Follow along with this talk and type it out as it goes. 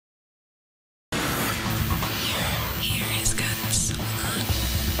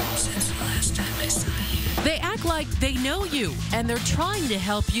like they know you and they're trying to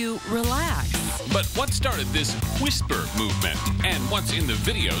help you relax. But what started this whisper movement? And what's in the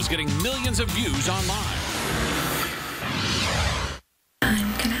videos getting millions of views online?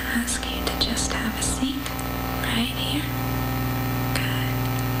 I'm going to ask you to just have a seat right here.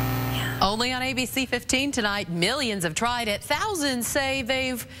 Good. Yeah. Only on ABC 15 tonight, millions have tried it. Thousands say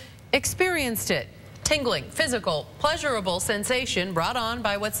they've experienced it. Tingling, physical, pleasurable sensation brought on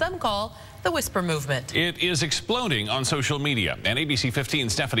by what some call the whisper movement. It is exploding on social media, and ABC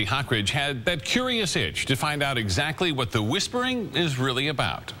 15's Stephanie Hockridge had that curious itch to find out exactly what the whispering is really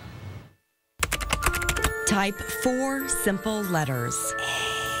about. Type 4 simple letters.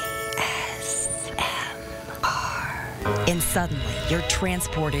 And suddenly, you're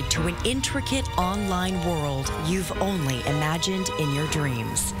transported to an intricate online world you've only imagined in your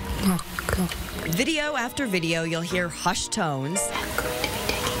dreams. Video after video, you'll hear hushed tones, I'm going to be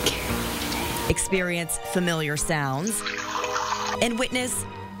taking care of you today. experience familiar sounds, and witness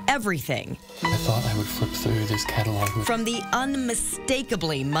everything. I thought I would flip through this catalog. From the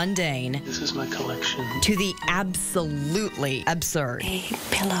unmistakably mundane This is my collection. to the absolutely absurd. A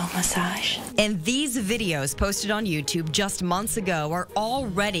pillow massage. And these videos posted on YouTube just months ago are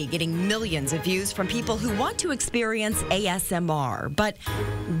already getting millions of views from people who want to experience ASMR. But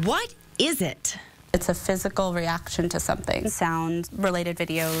what is it? It's a physical reaction to something. Sound-related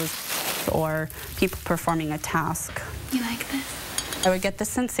videos or people performing a task. You like this? I would get the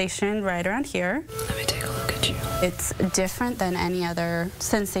sensation right around here. Let me take a look at you. It's different than any other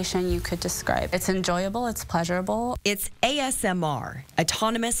sensation you could describe. It's enjoyable, it's pleasurable. It's ASMR,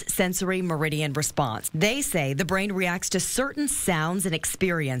 Autonomous Sensory Meridian Response. They say the brain reacts to certain sounds and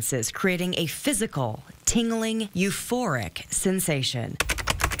experiences, creating a physical, tingling, euphoric sensation.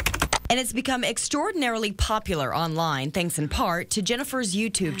 And it's become extraordinarily popular online, thanks in part to Jennifer's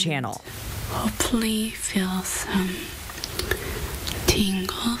YouTube channel. Hopefully feel some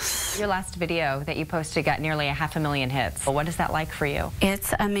tingles. Your last video that you posted got nearly 500,000 hits. What is that like for you?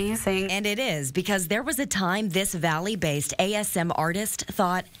 It's amazing. And it is, because there was a time this Valley-based ASM artist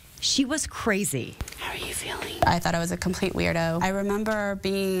thought she was crazy. How are you feeling? I thought I was a complete weirdo. I remember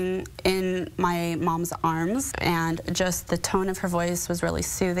being in my mom's arms, and just the tone of her voice was really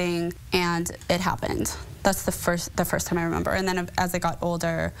soothing, and it happened. That's the first time I remember. And then as I got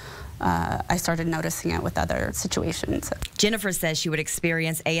older, I started noticing it with other situations. Jennifer says she would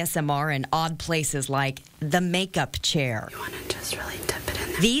experience ASMR in odd places like the makeup chair. You want to just really dip it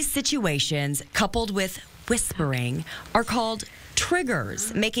in there? These situations, coupled with whispering, are called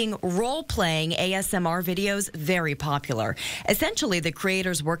triggers, making role-playing ASMR videos very popular. Essentially, the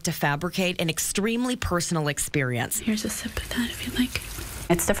creators work to fabricate an extremely personal experience. Here's a sip of that if you like.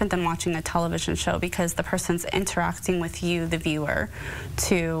 It's different than watching a television show because the person's interacting with you, the viewer,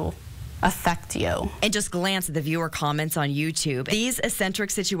 to affect you. And just glance at the viewer comments on YouTube. These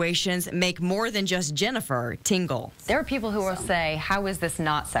eccentric situations make more than just Jennifer tingle. There are people who will say, how is this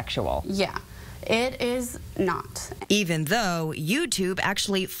not sexual? Yeah, it is not. Even though YouTube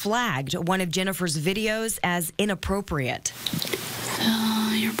actually flagged one of Jennifer's videos as inappropriate.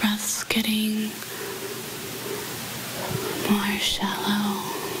 Feel your breath's getting more shallow.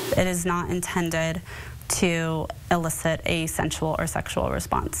 It is not intended to elicit a sensual or sexual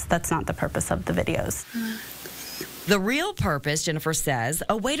response. That's not the purpose of the videos. The real purpose, Jennifer says,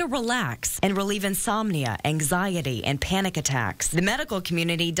 a way to relax and relieve insomnia, anxiety, and panic attacks. The medical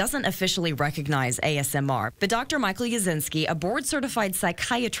community doesn't officially recognize ASMR, but Dr. Michael Yasinski, a board-certified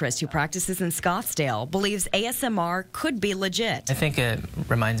psychiatrist who practices in Scottsdale, believes ASMR could be legit. I think it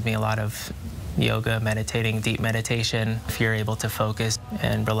reminds me a lot of yoga, meditating, deep meditation. If you're able to focus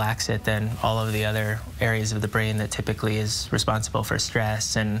and relax it, then all of the other areas of the brain that typically is responsible for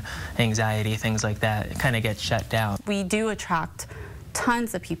stress and anxiety, things like that, it kind of gets shut down. We do attract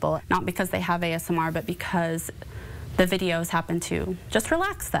tons of people, not because they have ASMR, but because the videos happen to just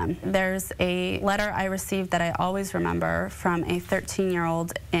relax them. There's a letter I received that I always remember from a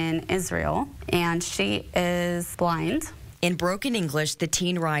 13-year-old in Israel, and she is blind. In broken English, the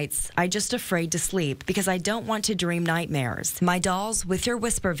teen writes, "I just afraid to sleep because I don't want to dream nightmares. My dolls with your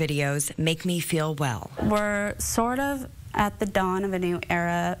whisper videos make me feel well." We're sort of at the dawn of a new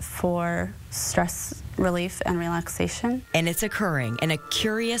era for stress relief and relaxation. And it's occurring in a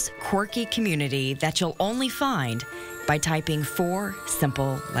curious, quirky community that you'll only find by typing 4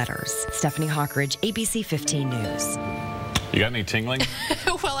 simple letters. Stephanie Hockridge, ABC 15 News. You got any tingling?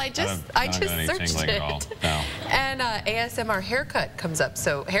 Well, I just I don't got any searched tingling it. at all. No. And ASMR haircut comes up.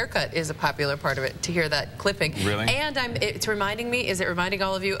 So haircut is a popular part of it, to hear that clipping. Really? And it's reminding me, is it reminding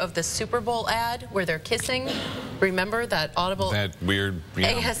all of you of the Super Bowl ad where they're kissing? Remember that audible? That weird,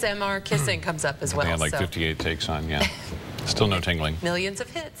 yeah. ASMR kissing comes up as well. They had like so. 58 takes on, yeah. Still no tingling. Millions of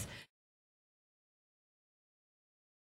hits.